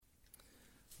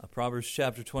Proverbs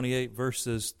chapter 28,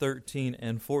 verses 13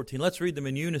 and 14. Let's read them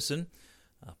in unison,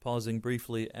 pausing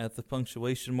briefly at the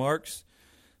punctuation marks.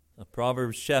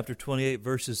 Proverbs chapter 28,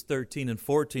 verses 13 and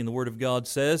 14, the Word of God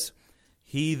says,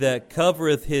 "He that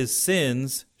covereth his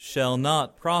sins shall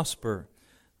not prosper,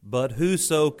 but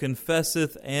whoso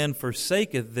confesseth and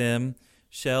forsaketh them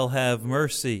shall have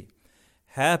mercy.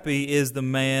 Happy is the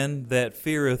man that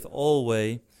feareth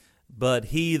always, but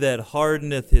he that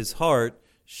hardeneth his heart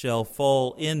shall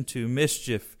fall into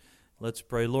mischief." Let's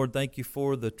pray. Lord, thank you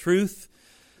for the truth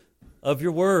of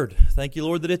your word. Thank you,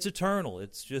 Lord, that it's eternal.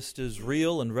 It's just as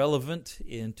real and relevant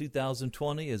in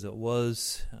 2020 as it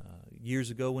was years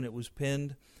ago when it was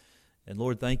penned. And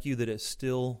Lord, thank you that it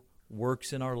still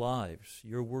works in our lives.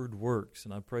 Your word works.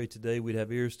 And I pray today we'd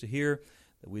have ears to hear,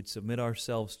 that we'd submit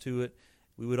ourselves to it.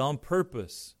 We would on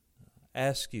purpose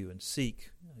ask you and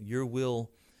seek your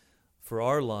will for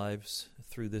our lives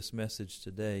through this message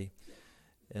today.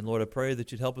 And Lord, I pray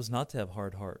that you'd help us not to have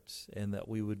hard hearts, and that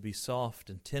we would be soft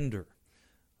and tender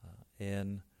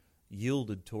and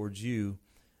yielded towards you,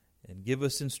 and give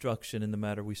us instruction in the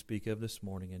matter we speak of this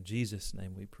morning. In Jesus'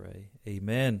 name we pray.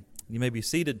 Amen. You may be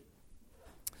seated.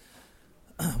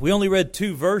 We only read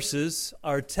 2 verses.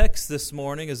 Our text this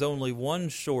morning is only one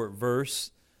short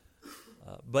verse.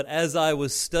 But as I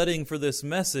was studying for this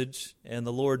message, and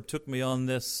the Lord took me on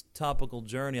this topical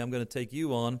journey I'm going to take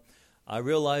you on, I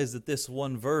realized that this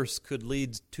one verse could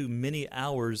lead to many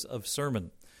hours of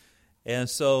sermon. And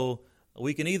so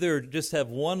we can either just have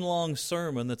one long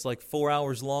sermon that's like 4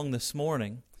 hours long this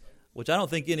morning, which I don't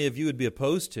think any of you would be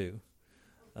opposed to,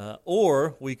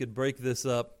 or we could break this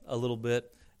up a little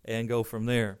bit and go from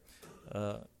there.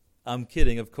 I'm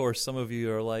kidding, of course. Some of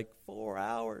you are like, 4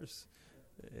 hours?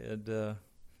 And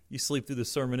you sleep through the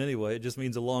sermon anyway. It just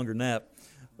means a longer nap.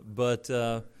 But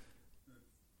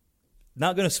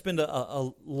not going to spend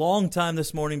a long time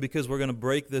this morning, because we're going to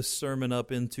break this sermon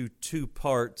up into 2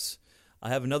 parts. I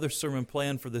have another sermon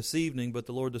planned for this evening, but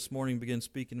the Lord this morning began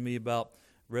speaking to me about,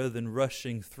 rather than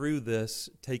rushing through this,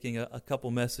 taking a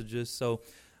couple messages. So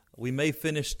we may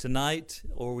finish tonight,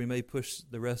 or we may push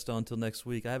the rest on until next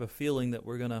week. I have a feeling that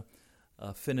we're going to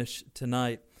finish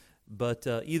tonight. But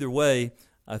either way,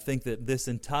 I think that this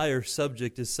entire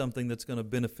subject is something that's going to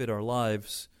benefit our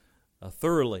lives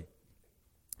thoroughly.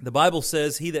 The Bible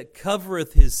says, "He that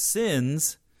covereth his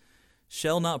sins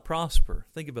shall not prosper."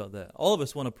 Think about that. All of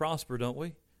us want to prosper, don't we?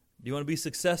 Do you want to be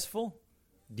successful?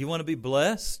 Do you want to be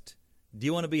blessed? Do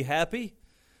you want to be happy?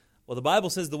 Well, the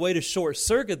Bible says the way to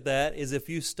short-circuit that is if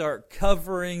you start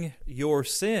covering your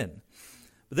sin.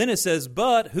 But then it says,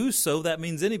 "But whoso," that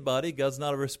means anybody, God's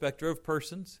not a respecter of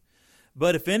persons,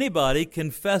 "but if anybody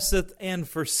confesseth and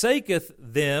forsaketh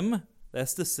them,"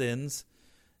 that's the sins,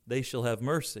 "they shall have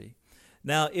mercy."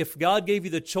 Now, if God gave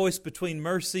you the choice between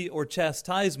mercy or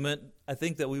chastisement, I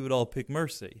think that we would all pick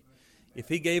mercy. If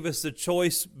He gave us the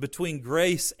choice between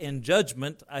grace and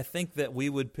judgment, I think that we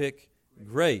would pick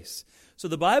grace. So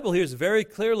the Bible here is very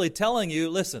clearly telling you,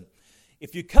 listen,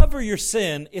 if you cover your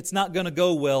sin, it's not going to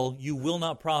go well. You will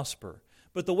not prosper.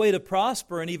 But the way to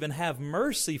prosper and even have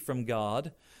mercy from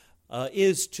God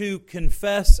is to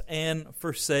confess and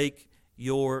forsake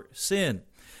your sin.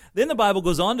 Then the Bible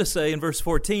goes on to say in verse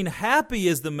 14, "Happy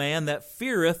is the man that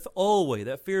feareth always."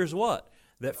 That fears what?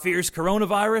 That fears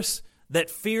coronavirus? That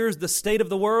fears the state of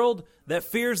the world? That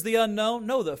fears the unknown?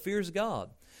 No, that fears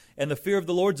God. And the fear of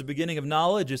the Lord is the beginning of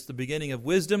knowledge. It's the beginning of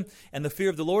wisdom. And the fear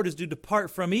of the Lord is to depart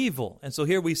from evil. And so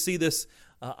here we see this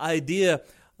idea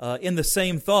in the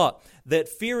same thought, that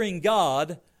fearing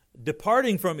God,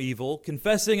 departing from evil,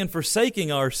 confessing and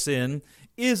forsaking our sin,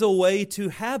 is a way to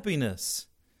happiness.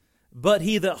 "But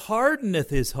he that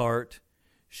hardeneth his heart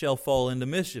shall fall into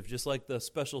mischief." Just like the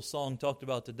special song talked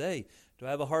about today. To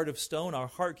have a heart of stone, our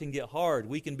heart can get hard.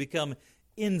 We can become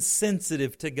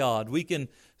insensitive to God. We can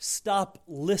stop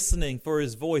listening for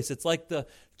His voice. It's like the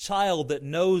child that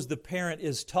knows the parent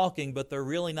is talking, but they're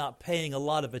really not paying a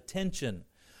lot of attention.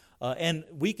 And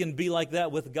we can be like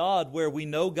that with God, where we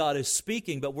know God is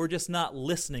speaking, but we're just not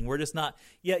listening. We're just not,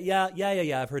 yeah,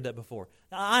 I've heard that before.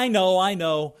 I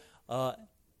know.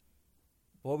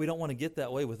 Well, we don't want to get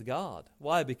that way with God.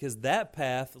 Why? Because that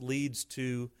path leads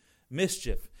to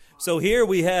mischief. So here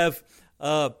we have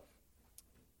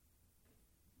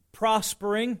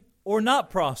prospering or not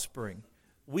prospering.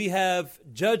 We have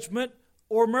judgment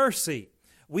or mercy.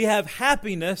 We have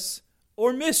happiness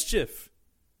or mischief.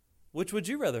 Which would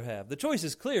you rather have? The choice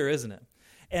is clear, isn't it?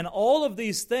 And all of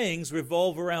these things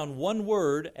revolve around one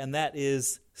word, and that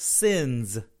is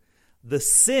sins. The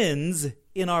sins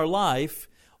in our life.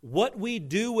 What we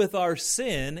do with our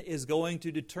sin is going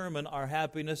to determine our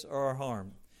happiness or our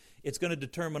harm. It's going to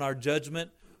determine our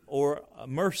judgment or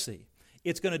mercy.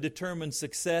 It's going to determine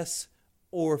success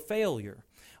or failure.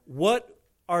 What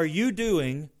are you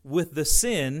doing with the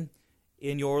sin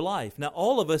in your life? Now,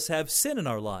 all of us have sin in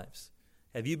our lives.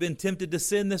 Have you been tempted to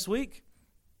sin this week?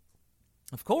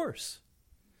 Of course.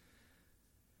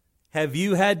 Have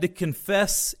you had to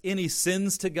confess any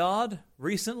sins to God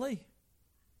recently?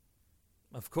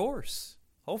 Of course.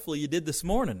 Hopefully you did this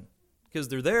morning, because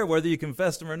they're there whether you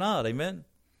confess them or not. Amen?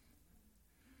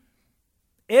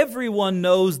 Everyone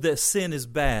knows that sin is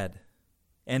bad.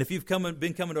 And if you've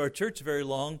been coming to our church very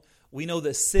long, we know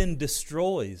that sin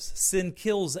destroys. Sin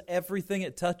kills everything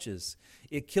it touches.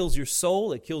 It kills your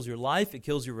soul, it kills your life, it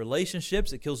kills your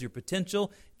relationships, it kills your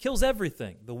potential, it kills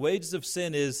everything. The wages of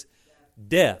sin is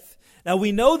death. Now,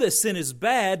 we know that sin is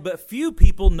bad, but few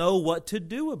people know what to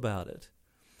do about it.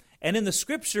 And in the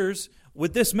Scriptures,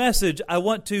 with this message, I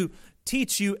want to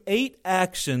teach you 8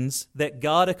 actions that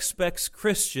God expects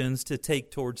Christians to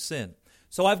take towards sin.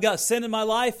 So I've got sin in my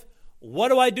life. What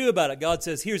do I do about it? God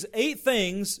says, here's 8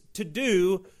 things to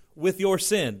do with your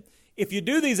sin. If you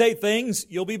do these 8 things,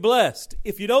 you'll be blessed.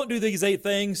 If you don't do these 8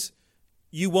 things,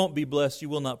 you won't be blessed. You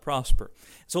will not prosper.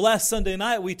 So last Sunday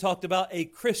night, we talked about a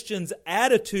Christian's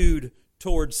attitude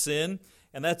towards sin,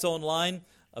 and that's online,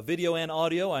 a video and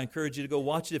audio. I encourage you to go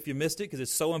watch it if you missed it, because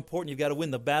it's so important. You've got to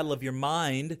win the battle of your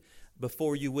mind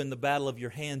before you win the battle of your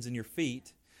hands and your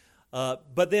feet.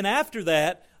 But then after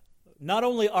that, not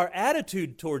only our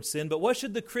attitude towards sin, but what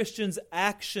should the Christian's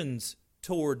actions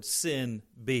towards sin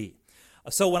be?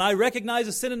 So when I recognize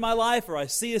a sin in my life, or I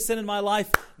see a sin in my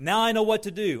life, now I know what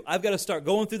to do. I've got to start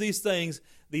going through these things,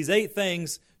 these 8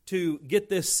 things, to get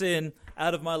this sin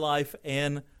out of my life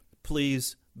and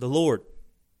please the Lord.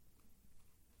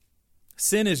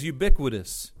 Sin is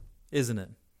ubiquitous, isn't it?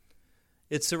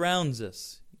 It surrounds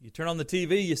us. You turn on the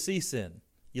TV, you see sin.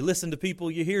 You listen to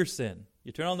people, you hear sin.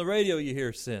 You turn on the radio, you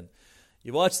hear sin.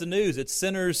 You watch the news, it's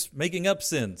sinners making up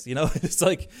sins. You know, it's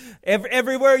like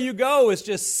everywhere you go, it's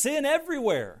just sin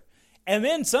everywhere. And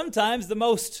then sometimes the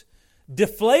most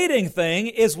deflating thing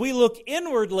is we look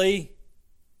inwardly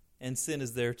and sin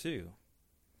is there too.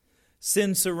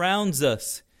 Sin surrounds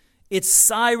us. Its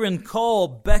siren call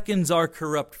beckons our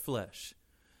corrupt flesh.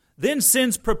 Then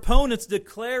sin's proponents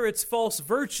declare its false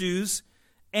virtues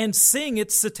and sing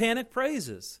its satanic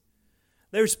praises.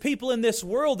 There's people in this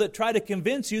world that try to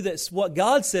convince you that what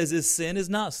God says is sin is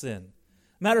not sin.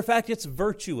 Matter of fact, it's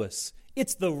virtuous.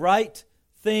 It's the right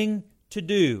thing to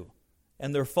do.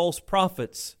 And they're false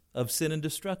prophets of sin and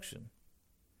destruction.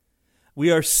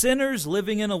 We are sinners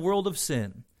living in a world of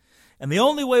sin. And the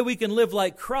only way we can live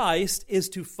like Christ is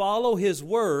to follow His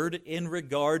Word in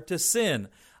regard to sin.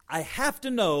 I have to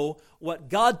know what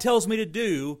God tells me to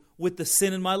do with the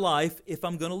sin in my life if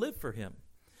I'm going to live for Him.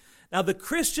 Now, the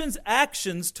Christian's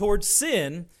actions towards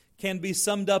sin can be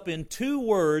summed up in 2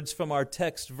 words from our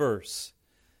text verse: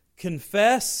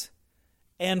 confess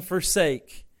and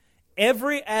forsake.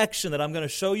 Every action that I'm going to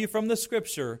show you from the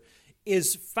Scripture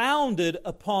is founded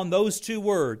upon those 2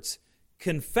 words: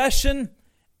 confession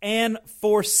and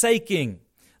forsaking.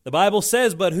 The Bible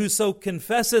says, "But whoso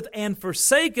confesseth and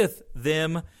forsaketh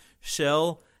them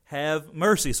shall have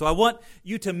mercy." So I want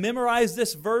you to memorize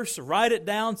this verse, write it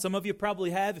down. Some of you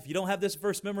probably have. If you don't have this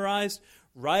verse memorized,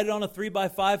 write it on a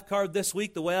 3x5 card this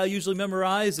week. The way I usually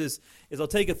memorize is I'll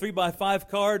take a 3x5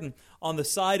 card, and on the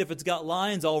side, if it's got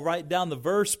lines, I'll write down the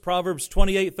verse, Proverbs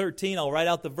 28:13. I'll write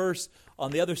out the verse. On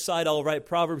the other side, I'll write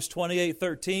Proverbs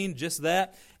 28:13, just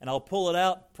that, and I'll pull it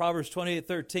out, Proverbs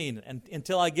 28:13. And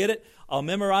until I get it, I'll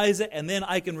memorize it, and then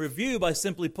I can review by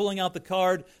simply pulling out the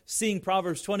card, seeing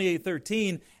Proverbs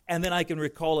 28:13, and then I can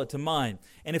recall it to mind.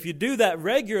 And if you do that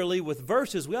regularly with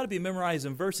verses, we ought to be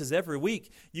memorizing verses every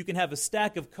week. You can have a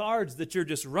stack of cards that you're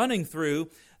just running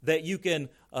through that you can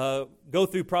go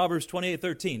through Proverbs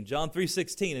 28:13, John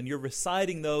 3:16, and you're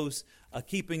reciting those,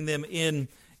 keeping them in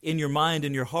your mind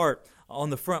and your heart on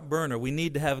the front burner. We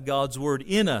need to have God's Word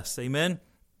in us, amen?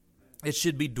 It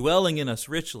should be dwelling in us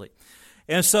richly.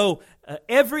 And so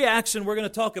every action we're going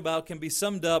to talk about can be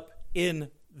summed up in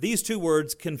these 2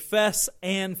 words: confess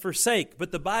and forsake.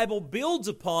 But the Bible builds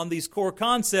upon these core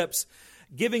concepts,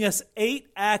 giving us 8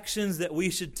 actions that we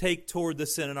should take toward the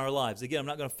sin in our lives. Again, I'm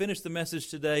not going to finish the message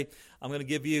today. I'm going to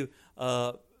give you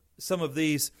some of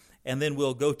these, and then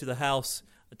we'll go to the house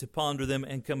to ponder them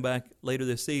and come back later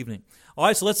this evening. All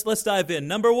right, so let's dive in.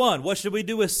 Number 1, what should we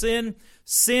do with sin?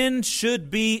 Sin should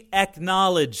be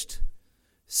acknowledged.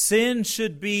 Sin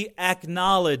should be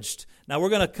acknowledged. Now, we're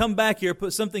going to come back here,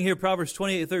 put something here, Proverbs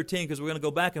 28:13, because we're going to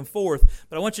go back and forth.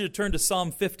 But I want you to turn to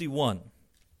Psalm 51. And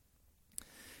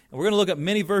we're going to look at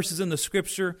many verses in the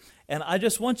Scripture, and I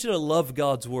just want you to love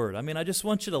God's Word. I mean, I just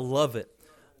want you to love it.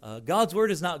 God's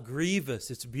Word is not grievous.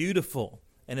 It's beautiful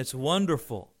and it's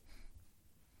wonderful.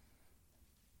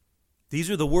 These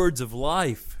are the words of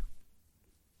life.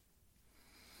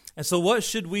 And so what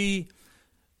should we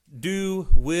do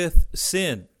with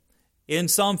sin? In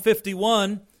Psalm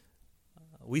 51,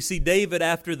 we see David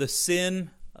after the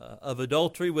sin of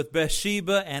adultery with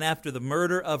Bathsheba and after the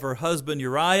murder of her husband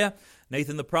Uriah.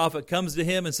 Nathan the prophet comes to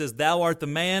him and says, "Thou art the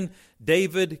man."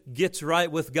 David gets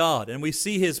right with God. And we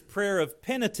see his prayer of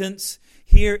penitence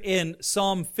here in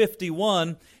Psalm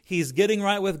 51. He's getting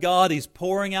right with God. He's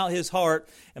pouring out his heart.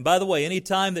 And by the way,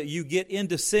 anytime that you get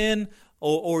into sin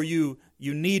or you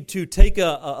need to take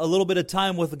a little bit of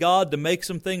time with God to make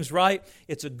some things right,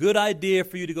 it's a good idea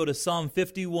for you to go to Psalm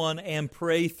 51 and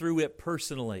pray through it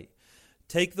personally.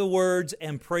 Take the words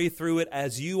and pray through it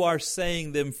as you are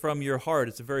saying them from your heart.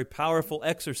 It's a very powerful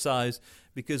exercise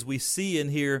because we see in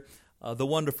here the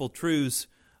wonderful truths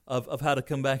of how to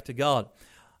come back to God.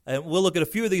 And we'll look at a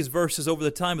few of these verses over the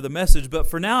time of the message, but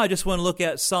for now I just want to look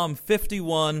at Psalm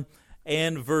 51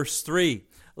 and verse 3.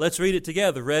 Let's read it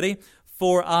together. Ready?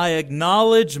 "For I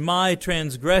acknowledge my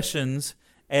transgressions,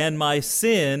 and my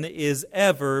sin is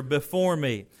ever before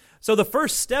me." So the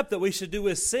first step that we should do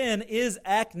with sin is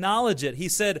acknowledge it. He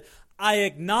said, "I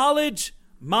acknowledge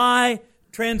my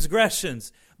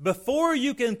transgressions." Before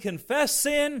you can confess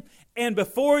sin and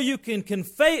before you can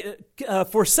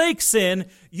forsake sin,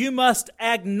 you must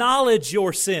acknowledge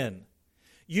your sin.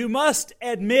 You must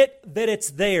admit that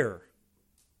it's there.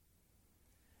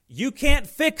 You can't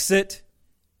fix it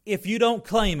if you don't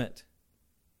claim it.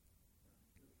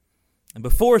 And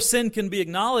before sin can be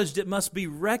acknowledged, it must be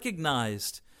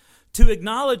recognized. To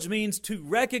acknowledge means to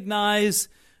recognize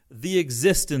the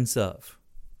existence of.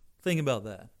 Think about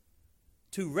that.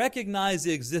 To recognize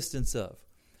the existence of.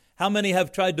 How many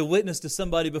have tried to witness to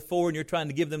somebody before and you're trying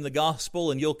to give them the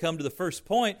gospel, and you'll come to the first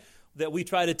point that we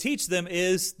try to teach them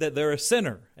is that they're a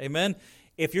sinner. Amen?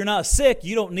 If you're not sick,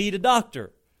 you don't need a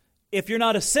doctor. If you're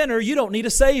not a sinner, you don't need a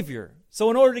Savior. So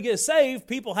in order to get saved,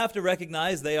 people have to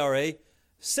recognize they are a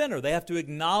sinner. They have to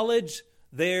acknowledge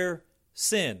their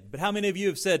sin. But how many of you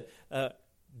have said,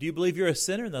 do you believe you're a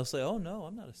sinner? And they'll say, "Oh no,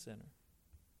 I'm not a sinner.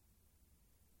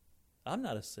 I'm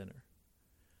not a sinner."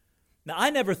 Now,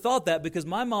 I never thought that because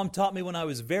my mom taught me when I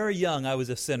was very young I was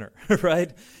a sinner,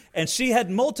 right? And she had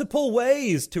multiple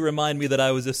ways to remind me that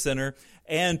I was a sinner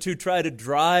and to try to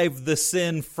drive the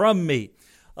sin from me.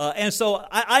 And so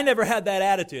I never had that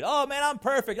attitude. "Oh man, I'm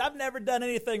perfect. I've never done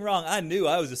anything wrong." I knew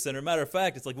I was a sinner. Matter of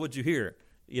fact, it's like, "What'd you hear?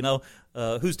 You know,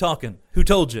 who's talking? Who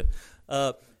told you?"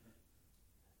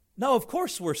 No, of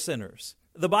course we're sinners.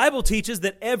 The Bible teaches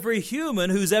that every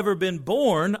human who's ever been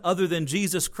born other than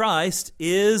Jesus Christ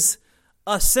is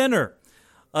a sinner.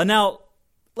 Now,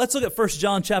 let's look at 1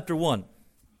 John chapter 1.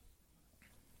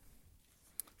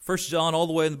 1 John all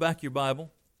the way in the back of your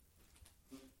Bible.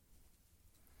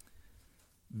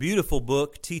 Beautiful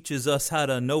book, teaches us how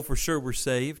to know for sure we're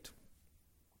saved.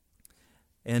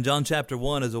 And John chapter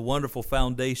 1 is a wonderful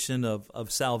foundation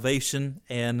of salvation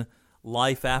and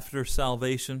life after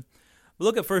salvation. But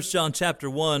look at 1 John chapter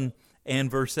 1 and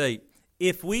verse 8.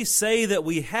 "If we say that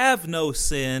we have no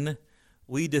sin,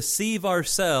 we deceive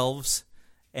ourselves,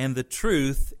 and the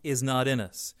truth is not in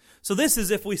us." So this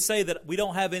is if we say that we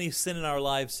don't have any sin in our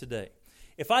lives today.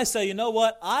 If I say, "You know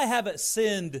what, I haven't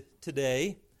sinned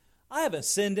today, I haven't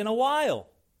sinned in a while,"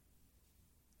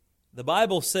 the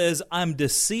Bible says I'm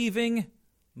deceiving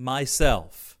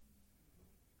myself.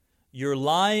 You're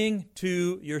lying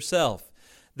to yourself.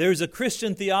 There's a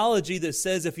Christian theology that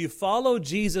says if you follow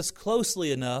Jesus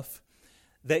closely enough,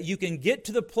 that you can get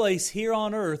to the place here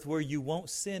on earth where you won't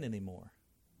sin anymore.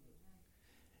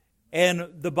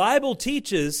 And the Bible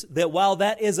teaches that while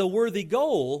that is a worthy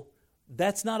goal,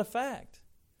 that's not a fact.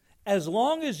 As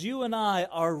long as you and I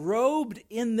are robed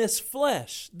in this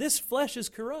flesh is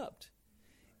corrupt.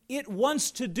 It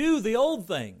wants to do the old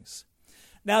things.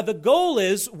 Now the goal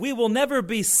is we will never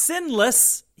be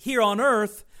sinless here on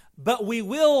earth, but we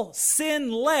will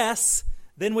sin less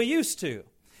than we used to.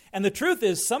 And the truth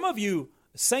is, some of you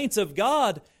saints of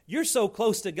God, you're so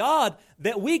close to God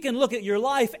that we can look at your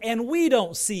life and we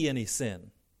don't see any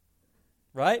sin.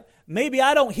 Right? Maybe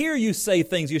I don't hear you say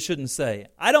things you shouldn't say.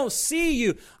 I don't see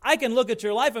you. I can look at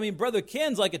your life. I mean, Brother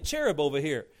Ken's like a cherub over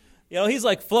here. You know, he's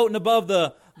like floating above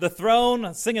the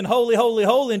throne, singing holy, holy,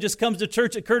 holy, and just comes to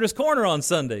church at Curtis Corner on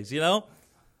Sundays, you know?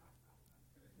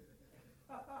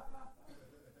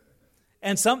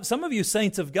 And some of you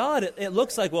saints of God, it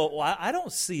looks like, well, I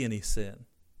don't see any sin.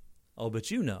 Oh,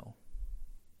 but you know,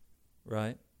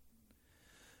 right?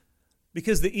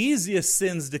 Because the easiest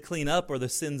sins to clean up are the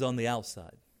sins on the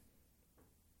outside.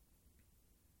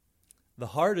 the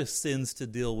hardest sins to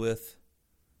deal with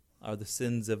are the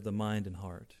sins of the mind and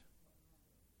heart.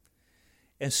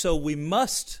 And so we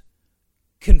must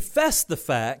confess the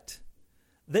fact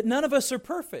that none of us are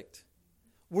perfect.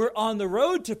 We're on the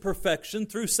road to perfection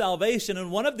through salvation,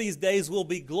 and one of these days we'll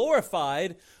be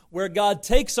glorified, where God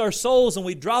takes our souls and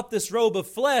we drop this robe of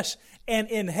flesh, and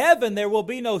in heaven there will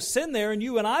be no sin there, and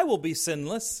you and I will be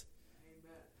sinless.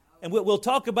 And we'll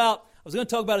talk about, I was going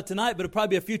to talk about it tonight, but it'll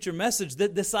probably be a future message,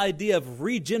 that this idea of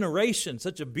regeneration,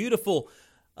 such a beautiful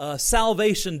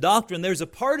salvation doctrine. There's a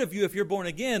part of you, if you're born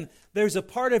again, there's a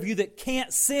part of you that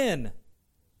can't sin.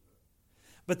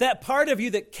 But that part of you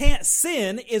that can't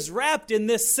sin is wrapped in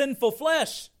this sinful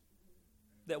flesh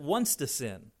that wants to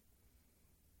sin.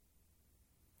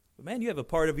 But man, you have a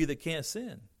part of you that can't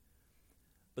sin.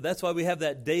 But that's why we have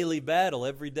that daily battle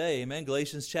every day. Amen.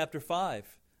 Galatians chapter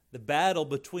 5. The battle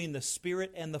between the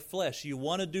spirit and the flesh. You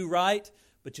want to do right,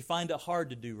 but you find it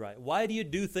hard to do right. Why do you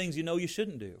do things you know you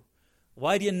shouldn't do?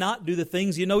 Why do you not do the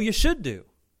things you know you should do?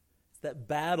 It's that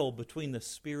battle between the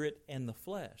spirit and the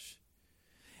flesh.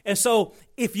 And so,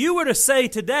 if you were to say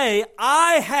today,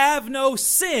 I have no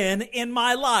sin in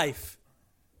my life,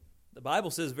 the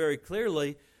Bible says very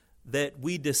clearly that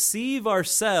we deceive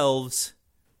ourselves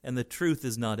and the truth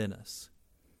is not in us.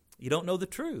 You don't know the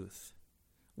truth.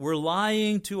 We're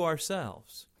lying to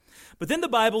ourselves. But then the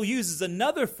Bible uses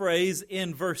another phrase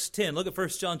in verse 10. Look at 1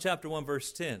 John chapter 1,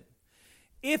 verse 10.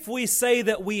 If we say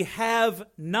that we have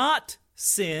not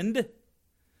sinned,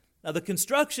 now the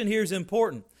construction here is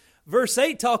important. Verse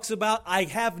 8 talks about, I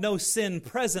have no sin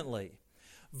presently.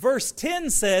 Verse 10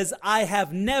 says, I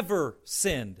have never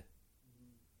sinned.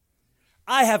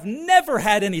 I have never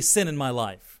had any sin in my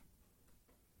life.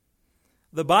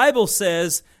 The Bible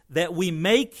says that we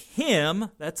make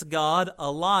Him, that's God,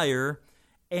 a liar,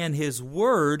 and His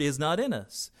Word is not in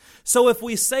us. So if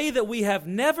we say that we have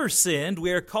never sinned,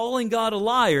 we are calling God a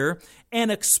liar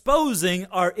and exposing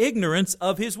our ignorance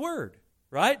of His Word,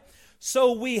 right?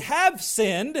 So we have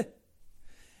sinned,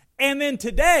 and then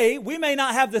today we may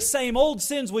not have the same old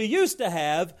sins we used to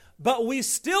have, but we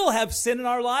still have sin in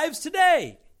our lives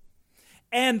today.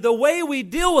 And the way we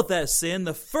deal with that sin,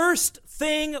 the first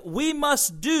thing we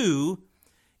must do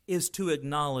is to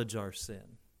acknowledge our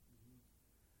sin.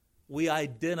 We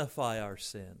identify our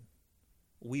sin.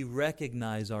 We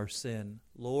recognize our sin.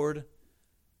 Lord,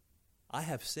 I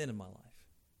have sin in my life.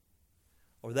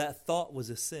 Or that thought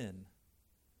was a sin.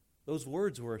 Those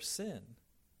words were a sin.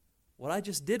 What I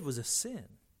just did was a sin.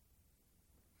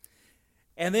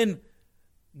 And then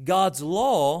God's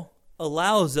law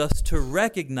allows us to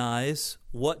recognize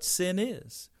what sin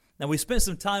is. Now, we spent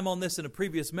some time on this in a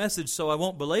previous message, so I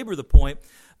won't belabor the point,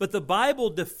 but the Bible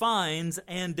defines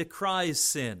and decries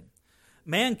sin.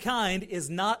 Mankind is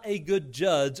not a good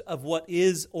judge of what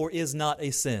is or is not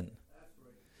a sin.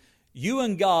 You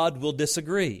and God will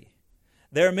disagree.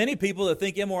 There are many people that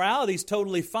think immorality is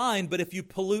totally fine, but if you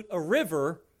pollute a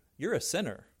river, you're a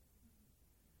sinner.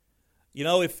 You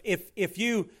know, if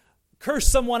you curse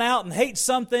someone out and hate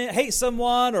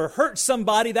someone or hurt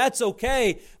somebody, that's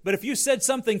okay. But if you said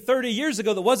something 30 years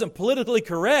ago that wasn't politically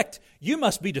correct, you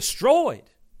must be destroyed.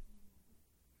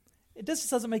 It just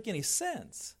doesn't make any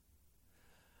sense.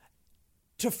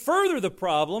 To further the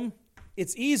problem,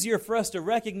 it's easier for us to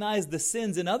recognize the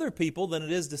sins in other people than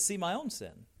it is to see my own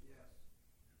sin.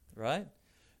 Right?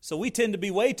 So we tend to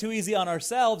be way too easy on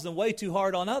ourselves and way too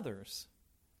hard on others.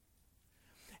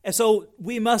 And so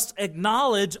we must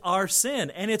acknowledge our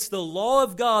sin. And it's the law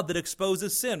of God that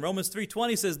exposes sin. Romans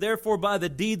 3:20 says, therefore by the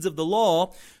deeds of the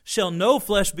law shall no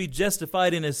flesh be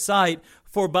justified in His sight,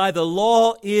 for by the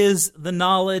law is the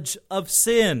knowledge of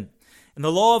sin. And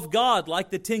the law of God, like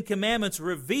the Ten Commandments,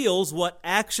 reveals what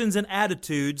actions and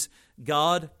attitudes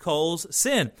God calls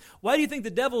sin. Why do you think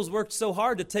the devil's worked so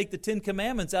hard to take the Ten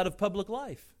Commandments out of public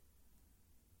life?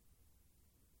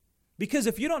 Because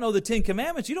if you don't know the Ten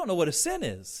Commandments, you don't know what a sin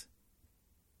is.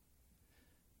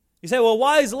 You say, well,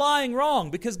 why is lying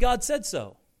wrong? Because God said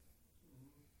so.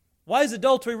 Why is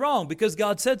adultery wrong? Because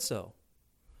God said so.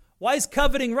 Why is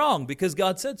coveting wrong? Because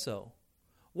God said so.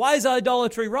 Why is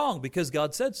idolatry wrong? Because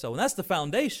God said so. And that's the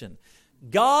foundation.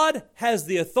 God has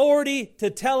the authority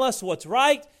to tell us what's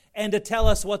right and to tell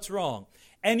us what's wrong.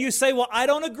 And you say, well, I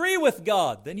don't agree with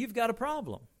God. Then you've got a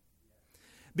problem.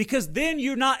 Because then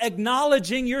you're not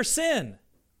acknowledging your sin.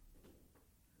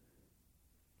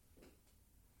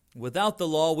 Without the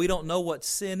law, we don't know what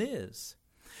sin is.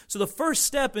 So the first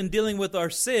step in dealing with our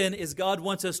sin is God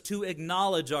wants us to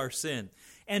acknowledge our sin.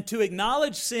 And to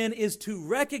acknowledge sin is to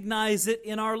recognize it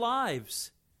in our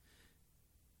lives.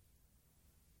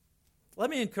 Let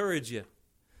me encourage you.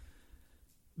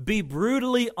 Be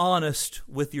brutally honest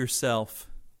with yourself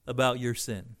about your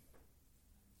sin.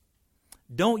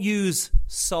 Don't use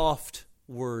soft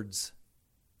words.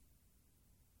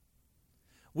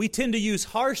 We tend to use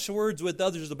harsh words with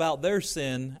others about their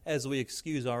sin as we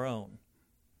excuse our own.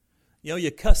 You know,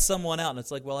 you cuss someone out and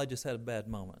it's like, well, I just had a bad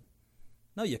moment.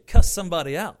 No, you cuss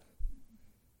somebody out.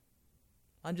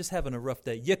 I'm just having a rough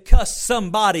day. You cuss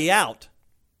somebody out.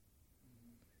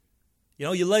 You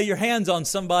know, you lay your hands on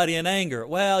somebody in anger.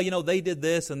 Well, you know, they did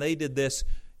this and they did this.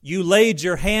 You laid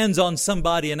your hands on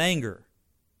somebody in anger.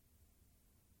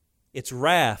 It's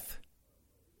wrath.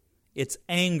 It's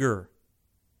anger.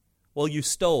 Well, you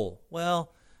stole.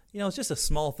 Well, you know, it's just a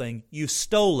small thing. You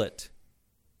stole it.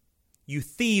 You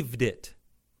thieved it.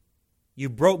 You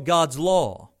broke God's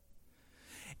law.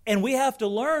 And we have to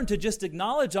learn to just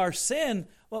acknowledge our sin.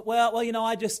 Well, you know,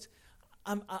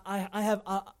 I'm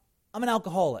an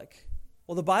alcoholic.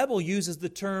 Well, the Bible uses the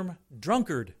term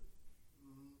drunkard.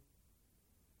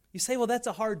 You say, well, that's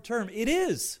a hard term. It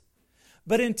is.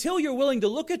 But until you're willing to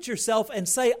look at yourself and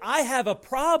say, I have a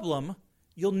problem,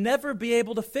 you'll never be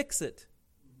able to fix it.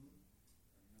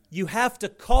 You have to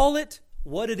call it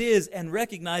what it is and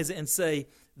recognize it and say,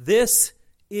 this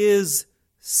is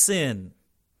sin.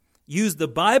 Use the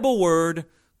Bible word,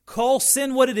 call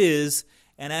sin what it is,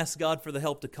 and ask God for the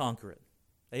help to conquer it.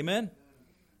 Amen?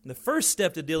 And the first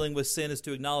step to dealing with sin is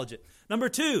to acknowledge it. Number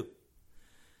 2,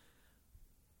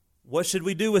 what should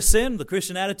we do with sin? The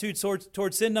Christian attitude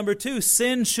towards sin. Number 2,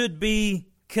 sin should be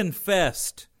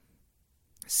confessed.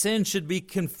 Sin should be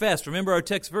confessed. Remember our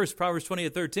text verse, Proverbs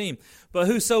 20:13. But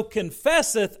whoso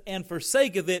confesseth and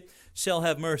forsaketh it shall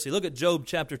have mercy. Look at Job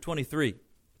chapter 23.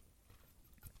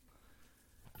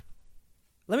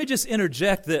 Let me just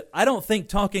interject that I don't think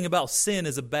talking about sin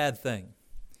is a bad thing.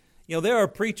 You know, there are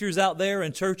preachers out there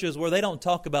in churches where they don't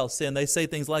talk about sin. They say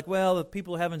things like, well, the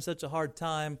people are having such a hard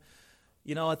time.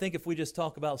 You know, I think if we just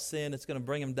talk about sin, it's going to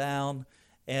bring them down.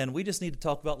 And we just need to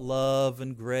talk about love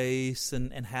and grace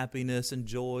and happiness and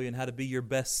joy and how to be your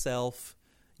best self,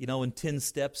 you know, and 10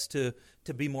 steps to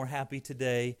be more happy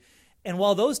today. And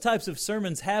while those types of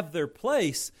sermons have their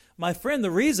place, my friend,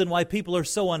 the reason why people are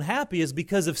so unhappy is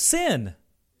because of sin.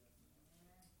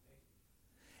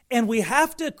 And we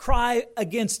have to cry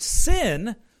against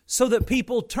sin so that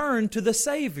people turn to the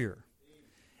Savior.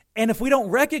 And if we don't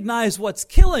recognize what's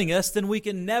killing us, then we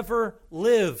can never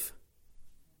live.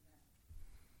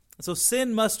 So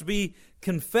sin must be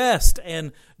confessed.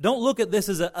 And don't look at this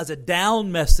as a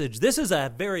down message. This is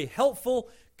a very helpful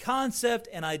concept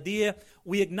and idea.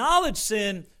 We acknowledge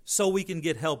sin so we can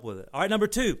get help with it. All right, number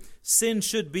 2, sin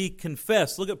should be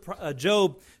confessed. Look at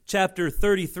Job chapter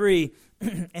 33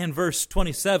 and verse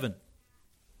 27.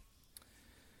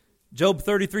 Job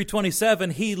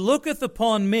 33:27, he looketh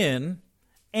upon men,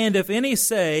 and if any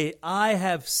say, I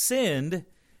have sinned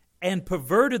and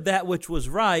perverted that which was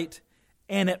right,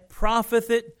 and it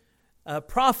profited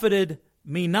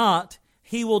me not,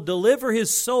 he will deliver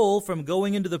his soul from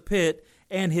going into the pit,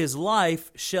 and his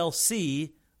life shall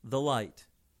see the light.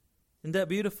 Isn't that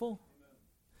beautiful?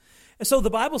 And so the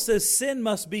Bible says sin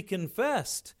must be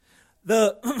confessed.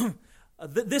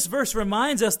 This verse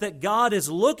reminds us that God is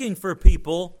looking for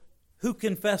people who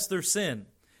confess their sin.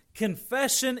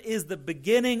 Confession is the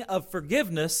beginning of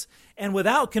forgiveness, and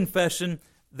without confession,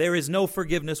 there is no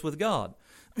forgiveness with God.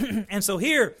 And so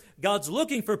here, God's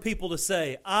looking for people to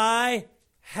say, I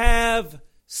have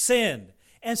sinned.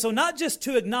 And so not just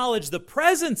to acknowledge the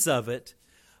presence of it,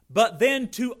 but then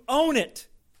to own it.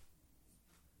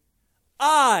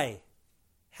 I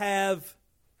have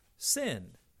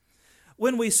sinned.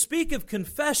 When we speak of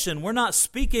confession, we're not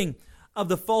speaking of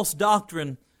the false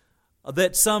doctrine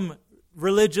that some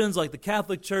religions like the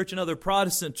Catholic Church and other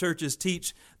Protestant churches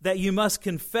teach, that you must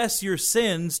confess your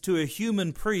sins to a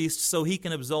human priest so he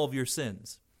can absolve your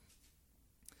sins.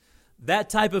 That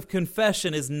type of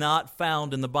confession is not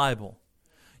found in the Bible.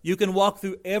 You can walk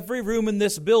through every room in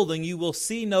this building, you will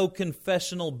see no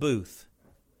confessional booth.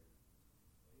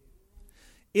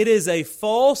 It is a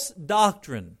false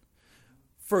doctrine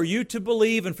for you to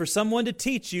believe and for someone to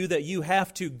teach you that you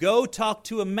have to go talk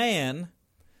to a man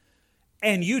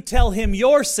and you tell him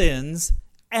your sins,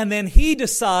 and then he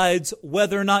decides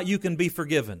whether or not you can be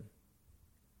forgiven.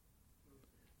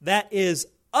 That is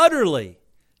utterly,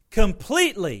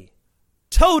 completely,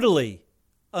 totally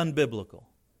unbiblical.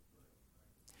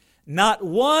 Not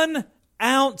 1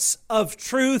 ounce of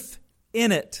truth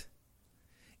in it.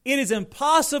 It is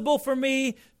impossible for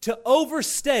me to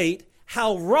overstate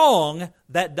how wrong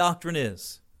that doctrine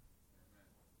is.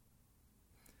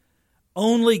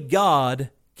 Only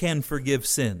God can forgive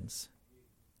sins.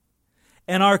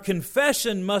 And our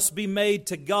confession must be made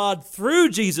to God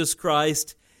through Jesus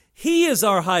Christ. He is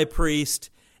our high priest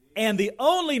and the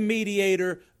only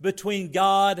mediator between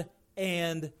God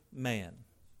and man.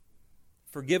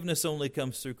 Forgiveness only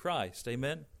comes through Christ.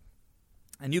 Amen?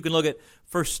 And you can look at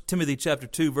 1 Timothy chapter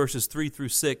 2, verses 3 through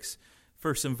 6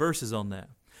 for some verses on that.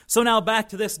 So now back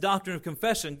to this doctrine of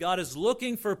confession. God is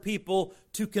looking for people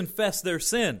to confess their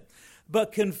sin.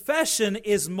 But confession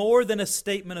is more than a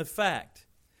statement of fact.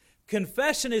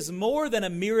 Confession is more than a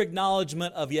mere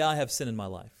acknowledgement of, yeah, I have sin in my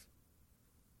life.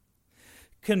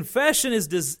 Confession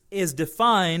is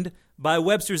defined by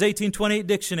Webster's 1828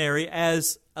 dictionary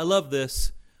as, I love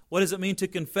this, what does it mean to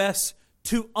confess?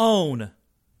 To own,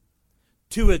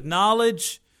 to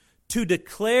acknowledge, to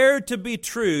declare to be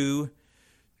true,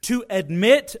 to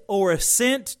admit or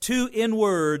assent to in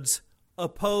words,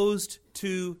 opposed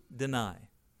to deny.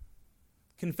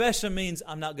 Confession means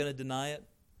I'm not going to deny it.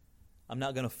 I'm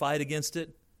not going to fight against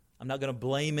it. I'm not going to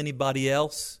blame anybody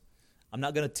else. I'm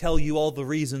not going to tell you all the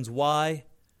reasons why.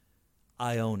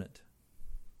 I own it.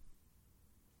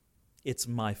 It's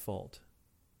my fault.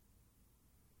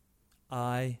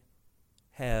 I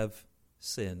have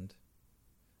sinned.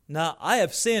 Now, I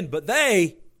have sinned, but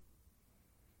they...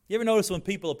 You ever notice when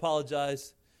people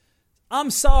apologize?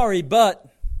 I'm sorry,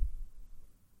 but...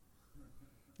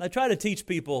 I try to teach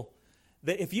people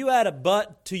that if you add a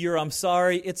but to your I'm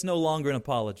sorry, it's no longer an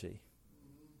apology.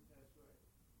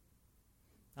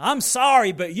 I'm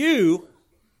sorry, but you...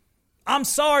 I'm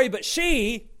sorry, but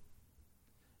she...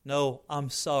 No, I'm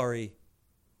sorry,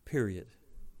 period.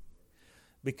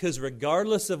 Because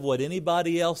regardless of what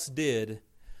anybody else did,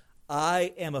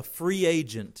 I am a free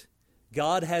agent.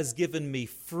 God has given me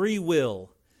free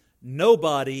will.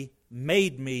 Nobody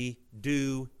made me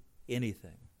do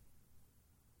anything.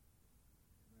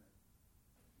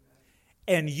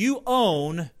 And you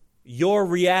own your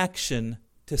reaction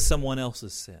to someone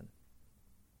else's sin.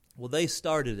 Well, they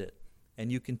started it,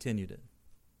 and you continued it.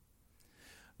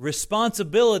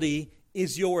 Responsibility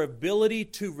is your ability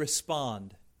to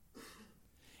respond.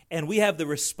 And we have the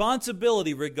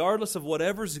responsibility, regardless of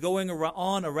whatever's going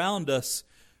on around us,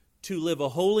 to live a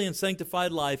holy and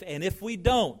sanctified life. And if we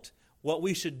don't, what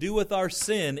we should do with our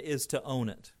sin is to own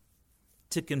it,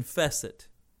 to confess it.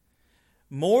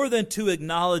 More than to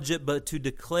acknowledge it, but to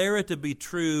declare it to be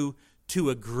true, to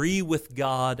agree with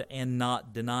God and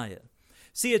not deny it.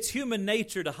 See, it's human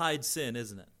nature to hide sin,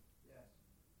 isn't it?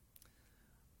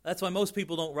 That's why most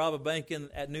people don't rob a bank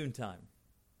at noontime.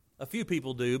 A few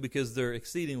people do because they're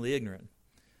exceedingly ignorant.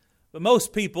 But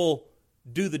most people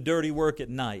do the dirty work at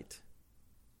night.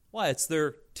 Why? It's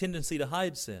their tendency to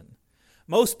hide sin.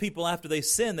 Most people, after they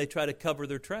sin, they try to cover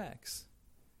their tracks.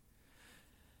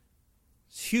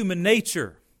 It's human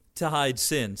nature to hide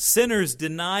sin. Sinners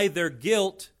deny their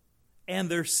guilt and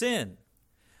their sin.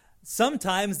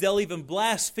 Sometimes they'll even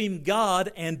blaspheme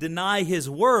God and deny His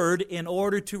word in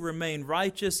order to remain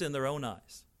righteous in their own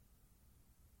eyes.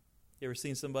 You ever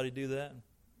seen somebody do that?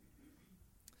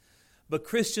 But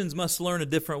Christians must learn a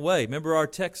different way. Remember our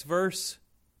text verse?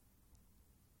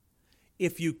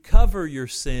 If you cover your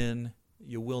sin,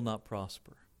 you will not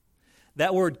prosper.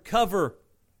 That word cover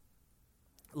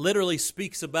literally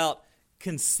speaks about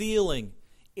concealing.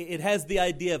 It has the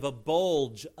idea of a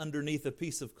bulge underneath a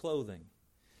piece of clothing.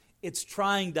 It's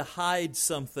trying to hide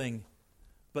something,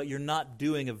 but you're not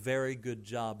doing a very good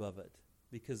job of it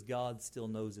because God still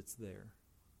knows it's there.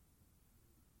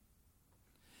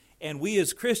 And we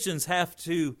as Christians have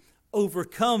to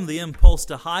overcome the impulse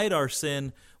to hide our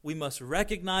sin. We must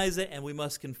recognize it and we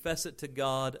must confess it to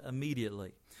God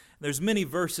immediately. There's many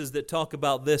verses that talk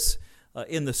about this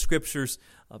in the Scriptures.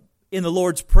 In the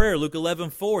Lord's Prayer, Luke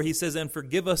 11:4, He says, "And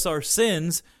forgive us our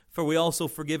sins, for we also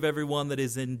forgive everyone that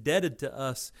is indebted to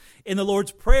us." In the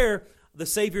Lord's Prayer, the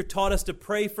Savior taught us to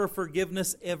pray for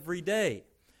forgiveness every day.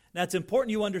 Now, it's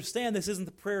important you understand this isn't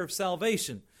the prayer of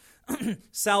salvation.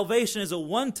 Salvation is a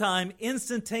one-time,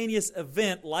 instantaneous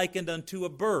event likened unto a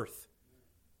birth.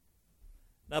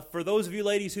 Now, for those of you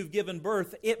ladies who've given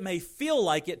birth, it may feel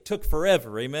like it took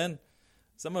forever, amen?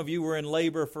 Some of you were in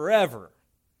labor forever.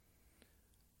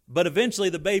 But eventually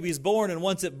the baby's born, and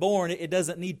once it's born, it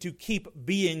doesn't need to keep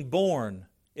being born.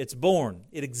 It's born.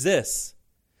 It exists.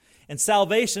 And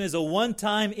salvation is a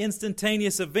one-time,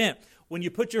 instantaneous event. When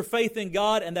you put your faith in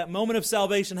God and that moment of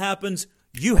salvation happens,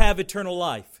 you have eternal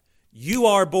life. You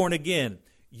are born again.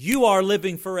 You are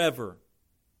living forever.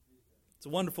 It's a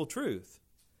wonderful truth.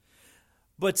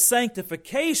 But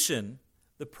sanctification,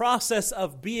 the process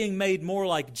of being made more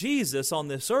like Jesus on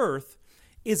this earth,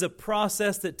 is a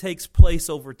process that takes place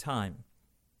over time.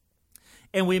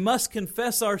 And we must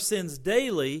confess our sins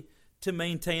daily to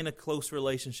maintain a close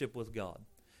relationship with God.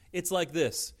 It's like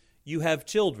this. You have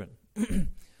children. And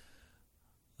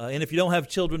if you don't have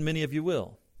children, many of you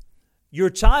will. Your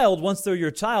child, once they're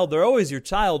your child, they're always your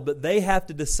child, but they have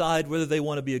to decide whether they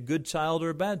want to be a good child or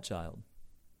a bad child.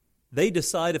 They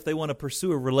decide if they want to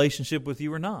pursue a relationship with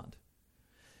you or not.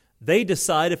 They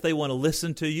decide if they want to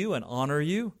listen to you and honor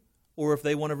you or if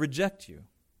they want to reject you.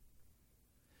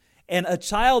 And a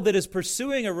child that is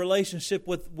pursuing a relationship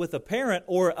with a parent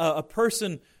or a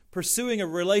person pursuing a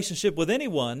relationship with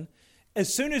anyone,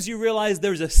 as soon as you realize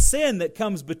there's a sin that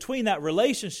comes between that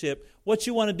relationship, what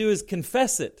you want to do is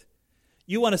confess it.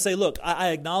 You want to say, look, I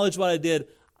acknowledge what I did.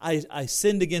 I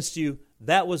sinned against you.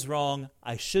 That was wrong.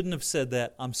 I shouldn't have said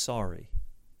that. I'm sorry.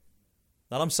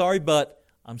 Not I'm sorry, but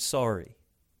I'm sorry.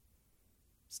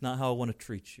 It's not how I want to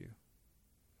treat you.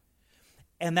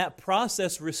 And that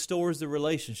process restores the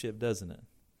relationship, doesn't it?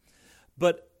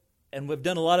 And we've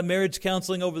done a lot of marriage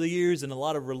counseling over the years and a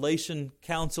lot of relation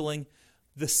counseling.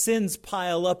 The sins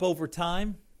pile up over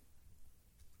time.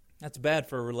 That's bad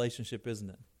for a relationship, isn't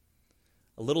it?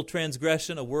 A little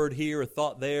transgression, a word here, a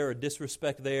thought there, a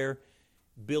disrespect there,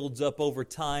 builds up over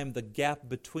time. The gap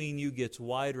between you gets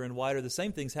wider and wider. The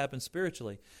same things happen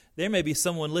spiritually. There may be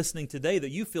someone listening today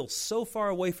that you feel so far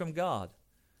away from God.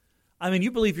 I mean,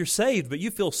 you believe you're saved, but you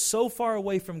feel so far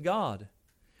away from God.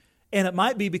 And it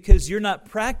might be because you're not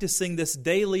practicing this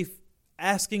daily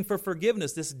asking for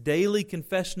forgiveness, this daily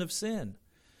confession of sin.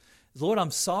 Lord, I'm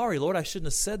sorry. Lord, I shouldn't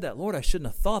have said that. Lord, I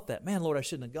shouldn't have thought that. Man, Lord, I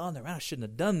shouldn't have gone there. Man, I shouldn't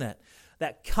have done that.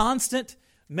 That constant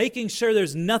making sure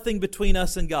there's nothing between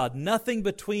us and God, nothing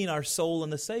between our soul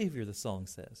and the Savior, the song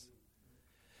says.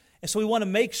 And so we want to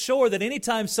make sure that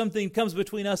anytime something comes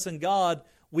between us and God,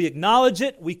 we acknowledge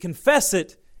it, we confess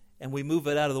it, and we move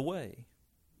it out of the way.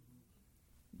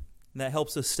 And that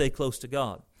helps us stay close to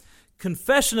God.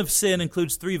 Confession of sin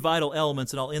includes 3 vital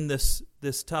elements, and I'll end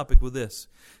this topic with this.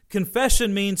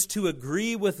 Confession means to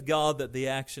agree with God that the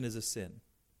action is a sin.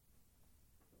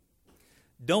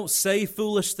 Don't say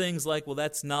foolish things like, well,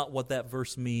 that's not what that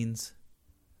verse means,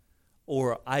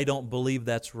 or I don't believe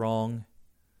that's wrong.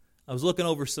 I was looking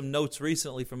over some notes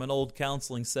recently from an old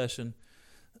counseling session,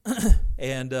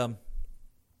 and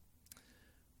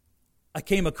I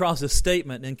came across a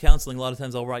statement in counseling. A lot of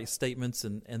times I'll write statements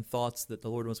and thoughts that the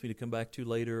Lord wants me to come back to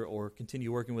later or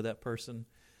continue working with that person.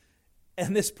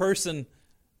 And this person,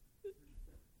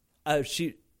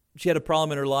 she had a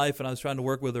problem in her life, and I was trying to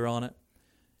work with her on it.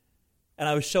 And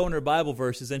I was showing her Bible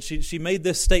verses, and she made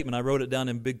this statement. I wrote it down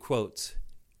in big quotes.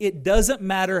 It doesn't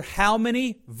matter how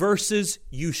many verses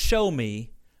you show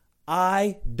me,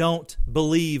 I don't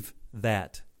believe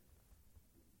that.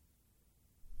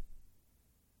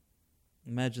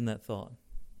 Imagine that thought.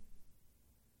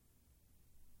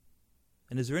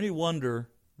 And is there any wonder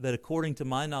that according to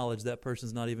my knowledge, that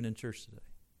person's not even in church today?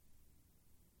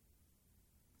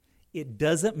 It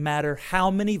doesn't matter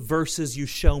how many verses you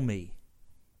show me.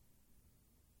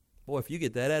 Boy, if you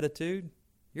get that attitude,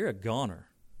 you're a goner.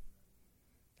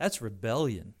 That's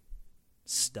rebellion,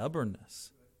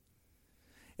 stubbornness.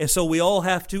 And so we all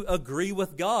have to agree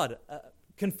with God.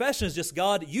 Confession is just,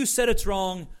 God, you said it's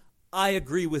wrong, I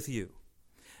agree with you.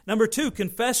 Number 2,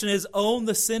 confession is own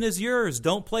the sin is yours.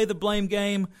 Don't play the blame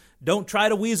game. Don't try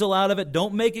to weasel out of it.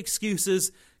 Don't make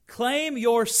excuses. Claim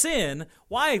your sin.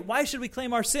 Why should we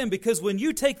claim our sin? Because when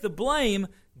you take the blame,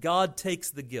 God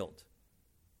takes the guilt.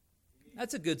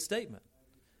 That's a good statement.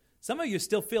 Some of you are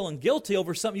still feeling guilty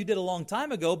over something you did a long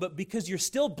time ago, but because you're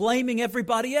still blaming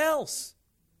everybody else.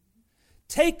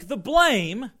 Take the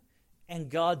blame, and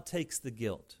God takes the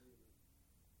guilt.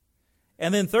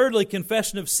 And then thirdly,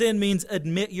 confession of sin means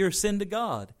admit your sin to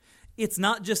God. It's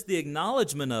not just the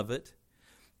acknowledgement of it.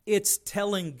 It's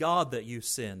telling God that you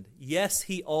sinned. Yes,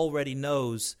 He already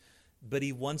knows, but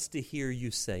He wants to hear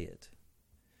you say it.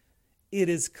 It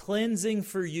is cleansing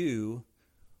for you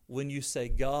when you say,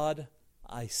 God,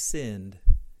 I sinned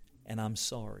and I'm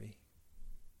sorry.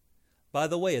 By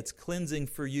the way, it's cleansing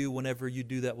for you whenever you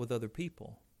do that with other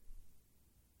people.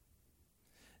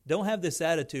 Don't have this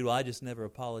attitude, well, I just never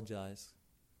apologize.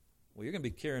 Well, you're going to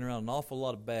be carrying around an awful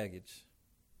lot of baggage.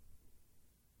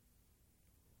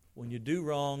 When you do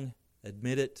wrong,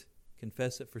 admit it,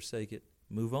 confess it, forsake it,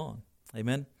 move on.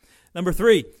 Amen? Number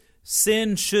 3,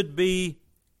 sin should be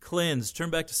cleansed. Turn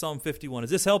back to Psalm 51. Is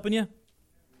this helping you?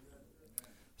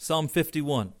 Psalm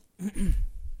 51.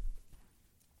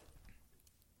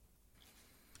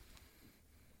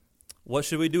 What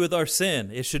should we do with our sin?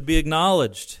 It should be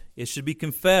acknowledged. It should be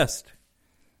confessed.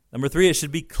 Number 3, it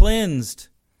should be cleansed.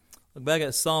 Look back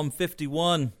at Psalm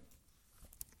 51.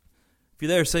 If you're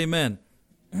there, say amen.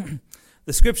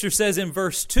 The Scripture says in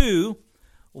verse 2,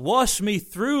 Wash me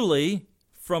throughly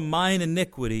from mine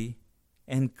iniquity,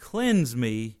 and cleanse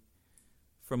me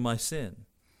from my sin.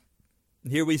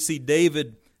 Here we see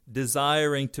David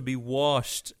desiring to be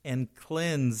washed and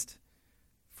cleansed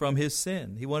from his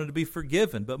sin. He wanted to be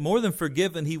forgiven, but more than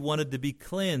forgiven, he wanted to be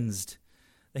cleansed.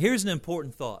 Now, here's an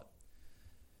important thought.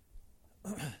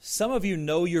 Some of you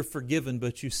know you're forgiven,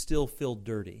 but you still feel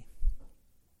dirty.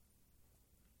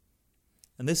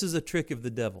 And this is a trick of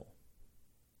the devil.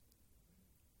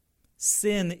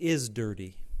 Sin is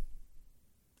dirty.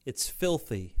 It's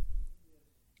filthy.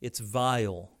 It's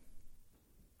vile.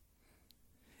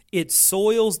 It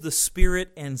soils the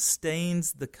spirit and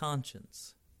stains the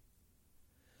conscience.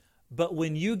 But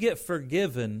when you get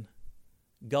forgiven,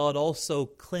 God also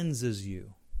cleanses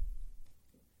you.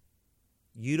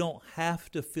 You don't have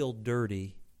to feel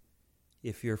dirty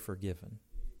if you're forgiven.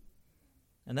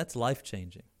 And that's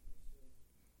life-changing.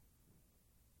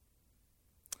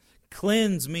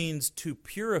 Cleanse means to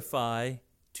purify,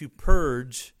 to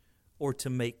purge, or to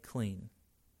make clean.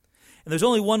 And there's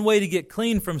only one way to get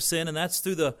clean from sin, and that's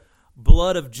through the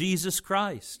blood of Jesus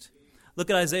Christ. Look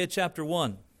at Isaiah chapter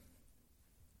 1.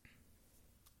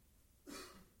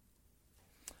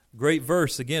 Great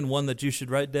verse, again, one that you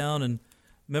should write down and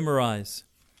memorize.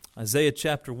 Isaiah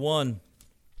chapter 1.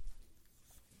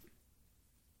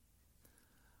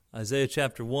 Isaiah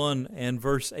chapter 1 and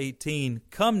verse 18.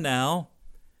 Come now,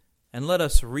 and let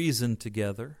us reason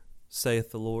together,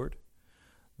 saith the Lord.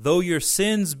 Though your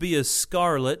sins be as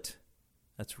scarlet,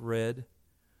 that's red,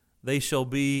 they shall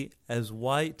be as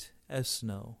white as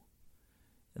snow.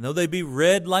 And though they be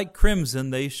red like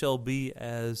crimson, they shall be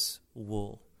as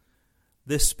wool.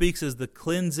 This speaks as the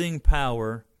cleansing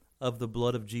power of the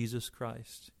blood of Jesus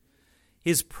Christ.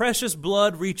 His precious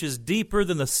blood reaches deeper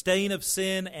than the stain of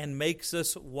sin and makes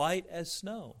us white as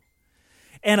snow.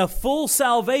 And a full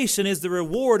salvation is the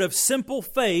reward of simple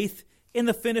faith in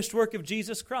the finished work of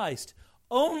Jesus Christ.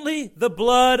 Only the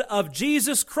blood of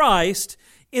Jesus Christ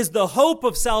is the hope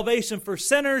of salvation for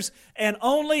sinners, and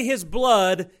only His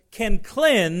blood can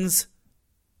cleanse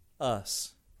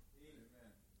us.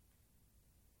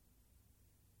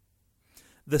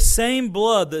 The same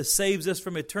blood that saves us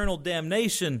from eternal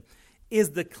damnation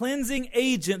is the cleansing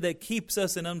agent that keeps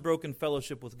us in unbroken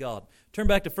fellowship with God. Turn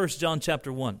back to 1 John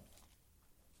chapter 1.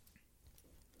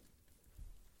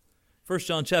 1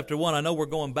 John chapter 1, I know we're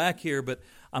going back here, but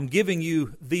I'm giving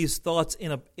you these thoughts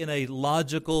in a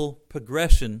logical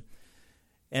progression.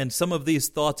 And some of these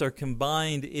thoughts are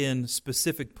combined in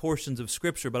specific portions of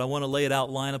Scripture, but I want to lay it out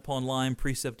line upon line,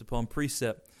 precept upon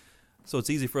precept, so it's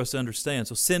easy for us to understand.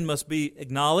 So sin must be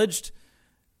acknowledged,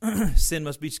 sin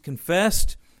must be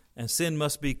confessed, and sin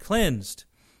must be cleansed.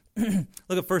 Look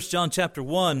at 1 John chapter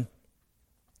 1,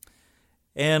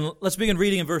 and let's begin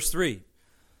reading in verse 3.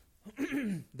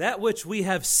 That which we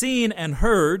have seen and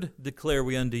heard, declare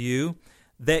we unto you,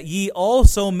 that ye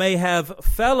also may have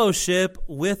fellowship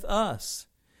with us.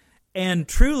 And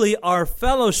truly our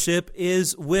fellowship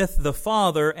is with the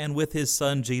Father and with His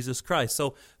Son, Jesus Christ.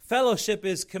 So fellowship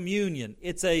is communion.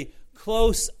 It's a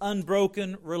close,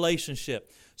 unbroken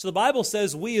relationship. So the Bible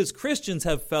says we as Christians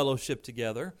have fellowship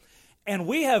together. And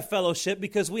we have fellowship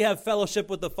because we have fellowship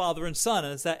with the Father and Son.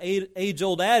 And it's that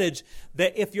age-old adage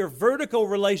that if your vertical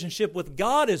relationship with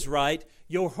God is right,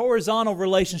 your horizontal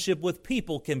relationship with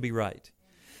people can be right.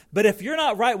 But if you're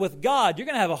not right with God, you're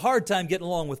going to have a hard time getting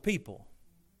along with people.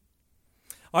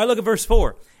 All right, look at verse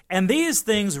 4. And these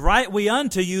things write we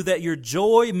unto you, that your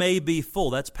joy may be full.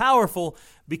 That's powerful,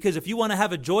 because if you want to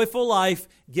have a joyful life,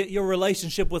 get your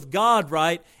relationship with God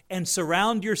right and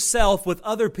surround yourself with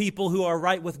other people who are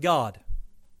right with God.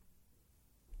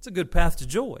 It's a good path to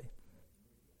joy.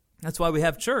 That's why we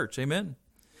have church. Amen.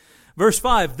 Verse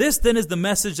 5, this then is the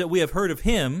message that we have heard of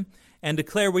Him, and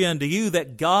declare we unto you,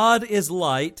 that God is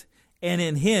light, and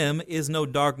in Him is no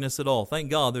darkness at all. Thank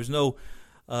God there's no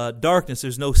darkness,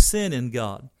 there's no sin in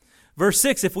God. Verse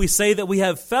 6, if we say that we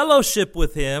have fellowship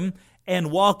with Him and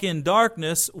walk in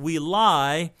darkness, we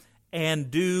lie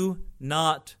and do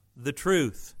not the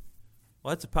truth.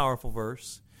 Well, that's a powerful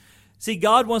verse. See,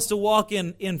 God wants to walk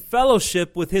in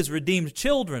fellowship with His redeemed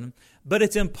children, but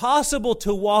it's impossible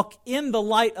to walk in the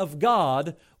light of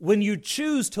God when you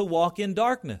choose to walk in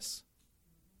darkness.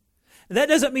 That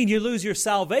doesn't mean you lose your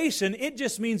salvation. It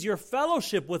just means your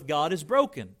fellowship with God is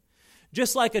broken.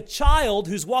 Just like a child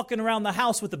who's walking around the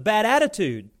house with a bad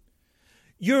attitude.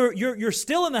 You're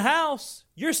still in the house,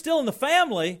 you're still in the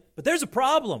family, but there's a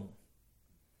problem.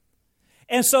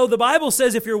 And so the Bible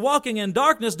says if you're walking in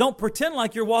darkness, don't pretend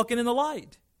like you're walking in the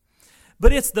light.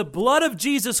 But it's the blood of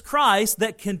Jesus Christ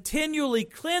that continually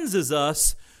cleanses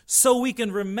us so we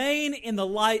can remain in the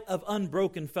light of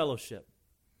unbroken fellowship.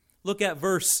 Look at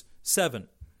verse 7.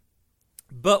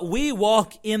 But we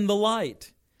walk in the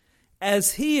light,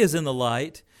 as He is in the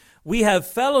light. We have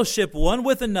fellowship one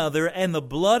with another, and the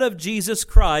blood of Jesus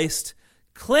Christ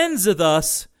cleanseth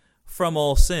us from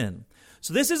all sin.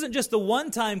 So this isn't just the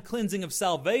one-time cleansing of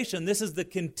salvation. This is the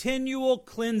continual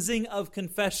cleansing of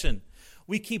confession.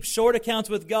 We keep short accounts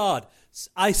with God.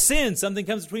 I sin, something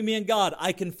comes between me and God.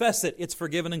 I confess it, it's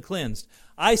forgiven and cleansed.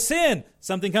 I sin,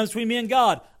 something comes between me and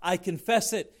God. I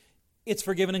confess it, it's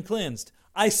forgiven and cleansed.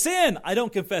 I sin, I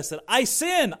don't confess it. I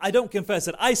sin, I don't confess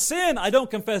it. I sin, I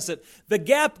don't confess it. The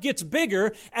gap gets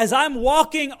bigger as I'm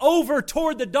walking over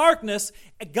toward the darkness.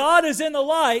 God is in the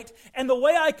light, and the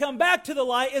way I come back to the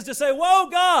light is to say, whoa,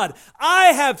 God, I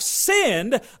have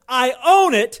sinned. I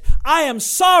own it. I am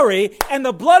sorry, and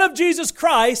the blood of Jesus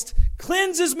Christ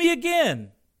cleanses me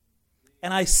again.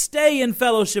 And I stay in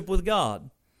fellowship with God.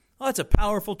 Oh, that's a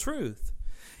powerful truth.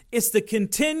 It's the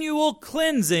continual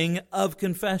cleansing of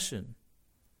confession.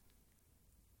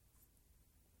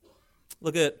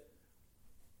 Look at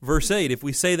verse 8. If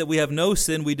we say that we have no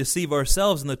sin, we deceive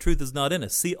ourselves and the truth is not in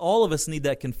us. See, all of us need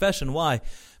that confession. Why?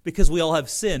 Because we all have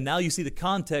sin. Now you see the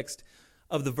context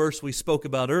of the verse we spoke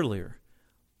about earlier.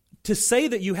 To say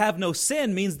that you have no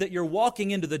sin means that you're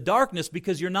walking into the darkness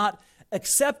because you're not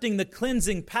accepting the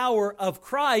cleansing power of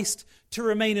Christ to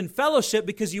remain in fellowship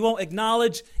because you won't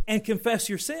acknowledge and confess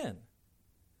your sin.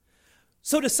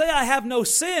 So to say I have no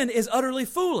sin is utterly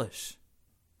foolish.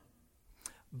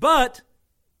 But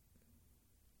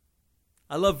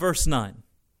I love verse 9.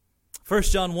 1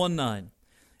 John 1:9.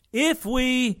 If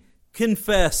we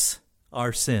confess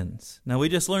our sins. Now we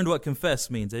just learned what confess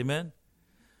means, amen?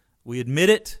 We admit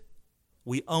it,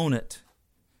 we own it,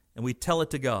 and we tell it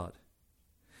to God.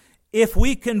 If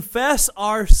we confess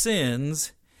our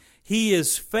sins, He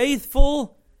is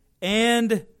faithful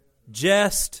and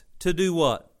just to do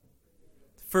what?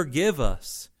 Forgive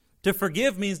us. To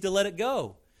forgive means to let it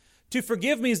go. To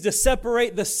forgive means to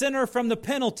separate the sinner from the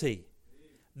penalty.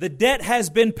 The debt has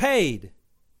been paid.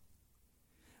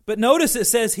 But notice it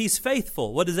says He's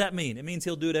faithful. What does that mean? It means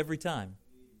He'll do it every time.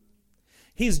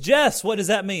 He's just. What does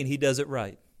that mean? He does it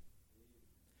right.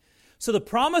 So the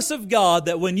promise of God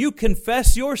that when you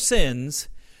confess your sins,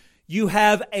 you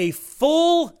have a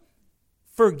full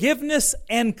forgiveness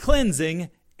and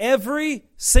cleansing every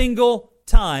single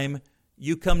time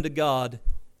you come to God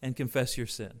and confess your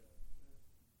sin.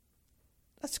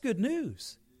 That's good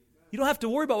news. You don't have to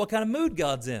worry about what kind of mood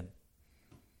God's in.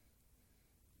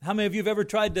 How many of you have ever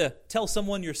tried to tell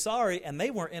someone you're sorry and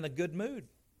they weren't in a good mood?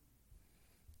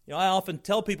 You know, I often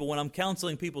tell people when I'm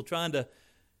counseling people trying to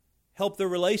help their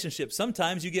relationship,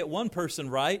 sometimes you get one person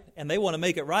right and they want to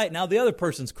make it right. Now the other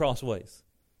person's crossways.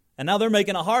 And now they're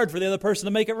making it hard for the other person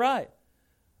to make it right.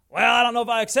 Well, I don't know if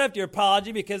I accept your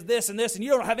apology because this and this, and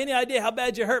you don't have any idea how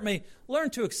bad you hurt me. Learn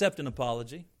to accept an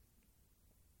apology.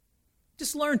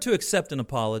 Just learn to accept an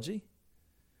apology.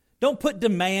 Don't put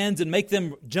demands and make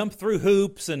them jump through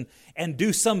hoops and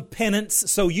do some penance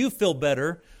so you feel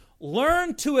better.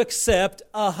 Learn to accept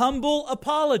a humble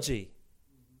apology.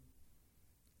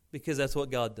 Because that's what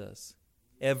God does.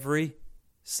 Every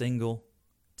single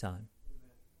time.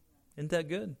 Isn't that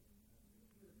good?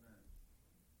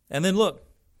 And then look.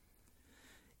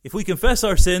 If we confess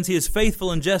our sins, He is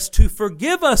faithful and just to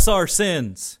forgive us our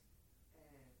sins.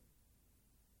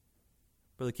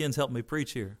 Brother Ken's helping me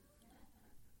preach here.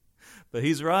 But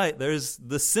he's right.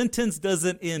 The sentence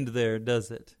doesn't end there,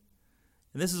 does it?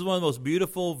 And this is one of the most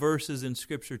beautiful verses in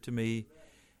Scripture to me.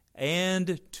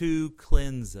 And to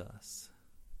cleanse us.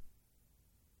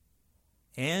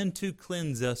 And to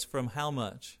cleanse us from how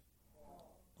much?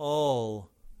 All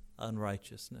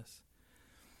unrighteousness.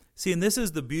 See, and this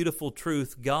is the beautiful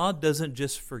truth. God doesn't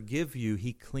just forgive you,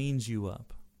 He cleans you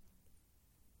up.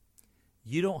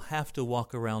 You don't have to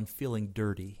walk around feeling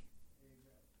dirty.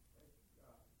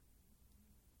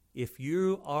 If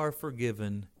you are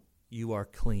forgiven, you are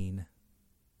clean.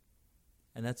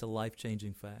 And that's a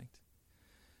life-changing fact.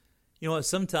 You know what?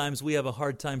 Sometimes we have a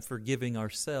hard time forgiving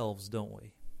ourselves, don't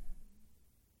we?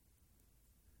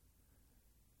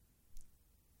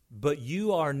 But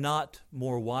you are not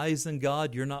more wise than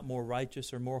God. You're not more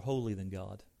righteous or more holy than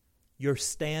God. Your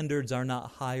standards are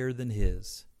not higher than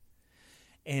His.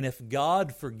 And if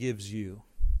God forgives you,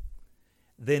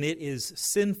 then it is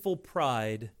sinful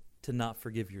pride to not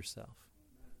forgive yourself.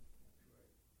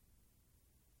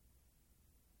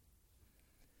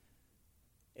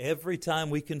 Every time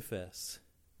we confess,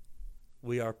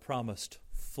 we are promised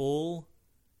full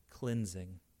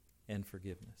cleansing and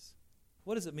forgiveness.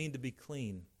 What does it mean to be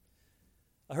clean?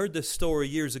 I heard this story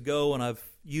years ago, and I've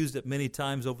used it many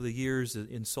times over the years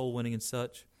in soul winning and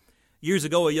such. Years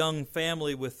ago, a young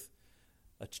family with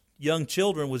young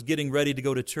children was getting ready to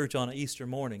go to church on Easter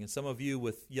morning. And some of you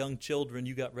with young children,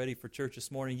 you got ready for church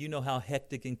this morning. You know how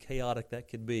hectic and chaotic that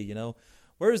could be, you know.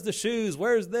 Where's the shoes?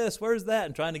 Where's this? Where's that?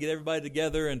 And trying to get everybody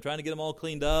together and trying to get them all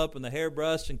cleaned up and the hair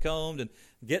brushed and combed and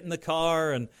get in the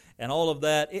car and all of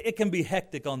that. It can be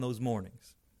hectic on those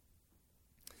mornings.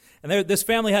 And this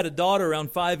family had a daughter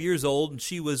around 5 years old, and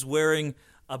she was wearing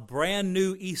a brand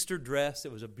new Easter dress.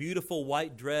 It was a beautiful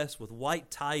white dress with white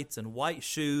tights and white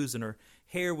shoes, and her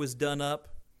hair was done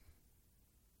up.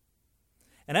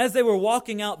 And as they were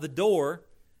walking out the door,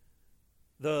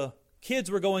 the kids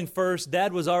were going first.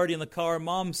 Dad was already in the car.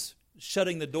 Mom's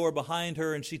shutting the door behind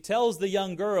her, and she tells the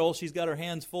young girl, she's got her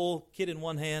hands full, kid in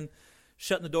one hand,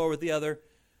 shutting the door with the other,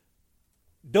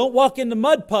 "Don't walk into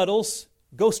mud puddles.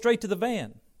 Go straight to the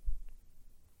van."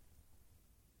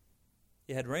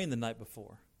 It had rained the night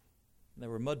before, and there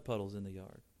were mud puddles in the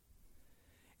yard.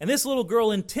 And this little girl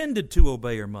intended to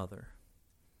obey her mother,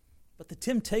 but the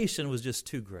temptation was just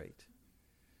too great.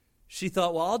 She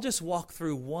thought, well, I'll just walk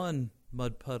through one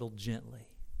mud puddle gently.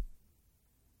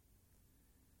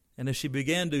 And as she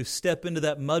began to step into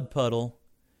that mud puddle,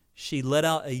 she let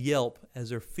out a yelp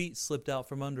as her feet slipped out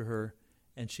from under her,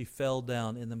 and she fell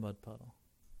down in the mud puddle.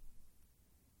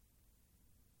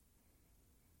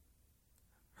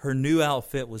 Her new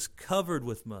outfit was covered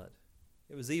with mud.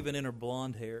 It was even in her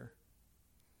blonde hair.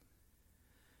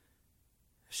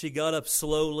 She got up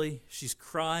slowly. She's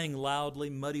crying loudly,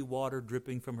 muddy water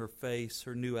dripping from her face,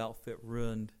 her new outfit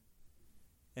ruined.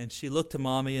 And she looked to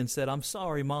Mommy and said, "I'm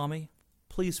sorry, Mommy.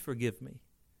 Please forgive me."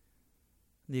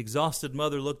 And the exhausted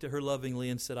mother looked at her lovingly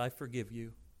and said, "I forgive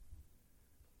you."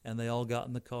 And they all got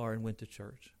in the car and went to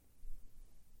church.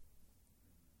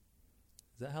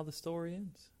 Is that how the story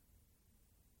ends?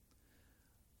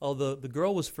 Oh, the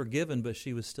girl was forgiven, but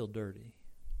she was still dirty.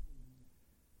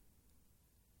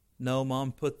 No,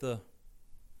 Mom put the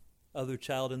other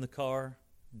child in the car.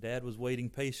 Dad was waiting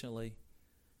patiently.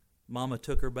 Mama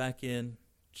took her back in,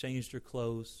 changed her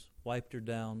clothes, wiped her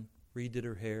down, redid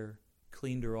her hair,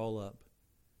 cleaned her all up.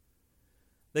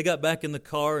 They got back in the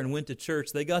car and went to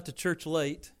church. They got to church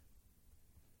late,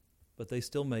 but they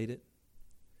still made it.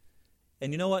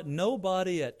 And you know what?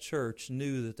 Nobody at church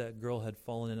knew that girl had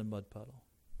fallen in a mud puddle.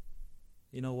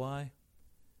 You know why?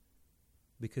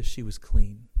 Because she was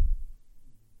clean.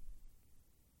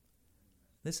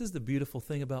 This is the beautiful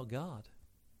thing about God.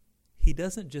 He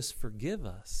doesn't just forgive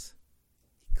us,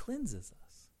 He cleanses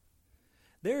us.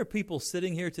 There are people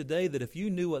sitting here today that if you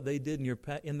knew what they did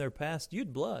in their past,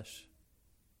 you'd blush.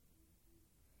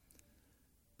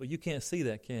 But you can't see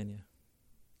that, can you?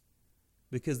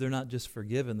 Because they're not just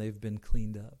forgiven, they've been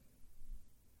cleaned up.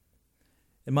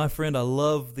 And my friend, I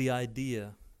love the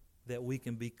idea that we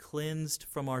can be cleansed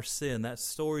from our sin. That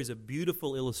story is a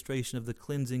beautiful illustration of the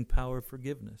cleansing power of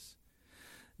forgiveness.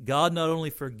 God not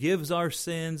only forgives our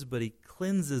sins, but He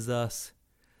cleanses us.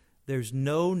 There's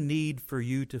no need for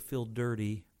you to feel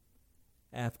dirty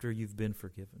after you've been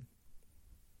forgiven.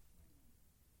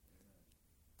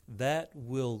 That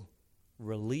will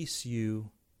release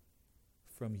you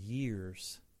from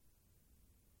years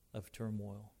of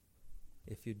turmoil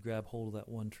if you'd grab hold of that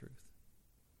one truth.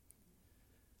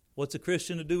 What's a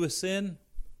Christian to do with sin?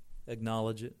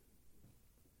 Acknowledge it.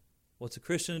 What's a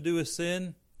Christian to do with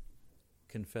sin?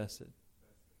 Confess it.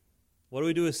 What do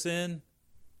we do with sin?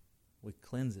 We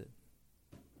cleanse it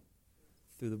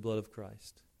through the blood of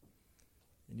Christ.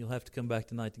 And you'll have to come back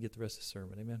tonight to get the rest of the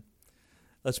sermon. Amen.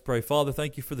 Let's pray. Father,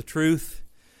 thank you for the truth.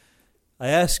 I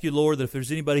ask you, Lord, that if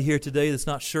there's anybody here today that's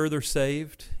not sure they're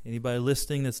saved, anybody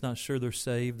listening that's not sure they're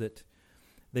saved, that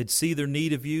they'd see their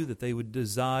need of you, that they would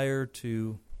desire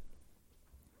to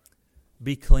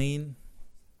be clean.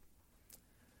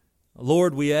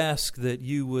 Lord, we ask that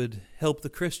you would help the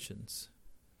Christians.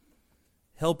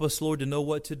 Help us, Lord, to know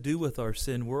what to do with our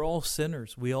sin. We're all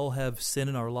sinners. We all have sin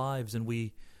in our lives, and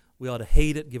we ought to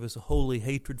hate it, give us a holy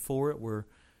hatred for it. We're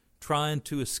trying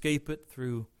to escape it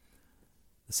through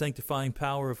the sanctifying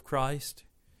power of Christ.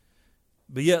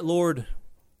 But yet, Lord,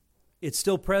 it's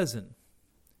still present.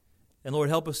 And Lord,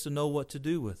 help us to know what to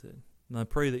do with it. And I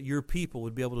pray that your people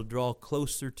would be able to draw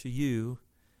closer to you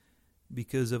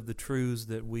because of the truths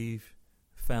that we've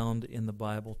found in the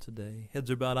Bible today. Heads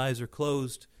are bowed, eyes are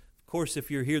closed. Of course, if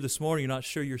you're here this morning, you're not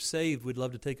sure you're saved, we'd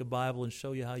love to take a Bible and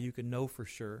show you how you can know for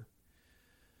sure.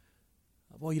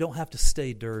 Well, you don't have to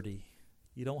stay dirty.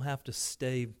 You don't have to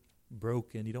stay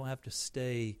broken. You don't have to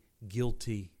stay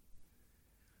guilty.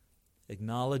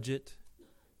 Acknowledge it,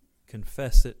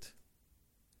 confess it,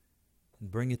 and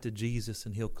bring it to Jesus,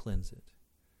 and He'll cleanse it.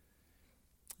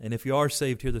 And if you are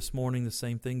saved here this morning, the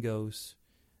same thing goes.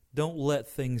 Don't let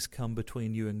things come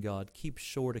between you and God. Keep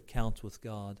short accounts with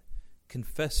God.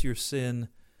 Confess your sin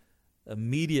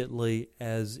immediately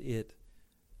as it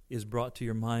is brought to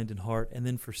your mind and heart, and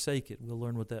then forsake it. We'll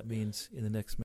learn what that means in the next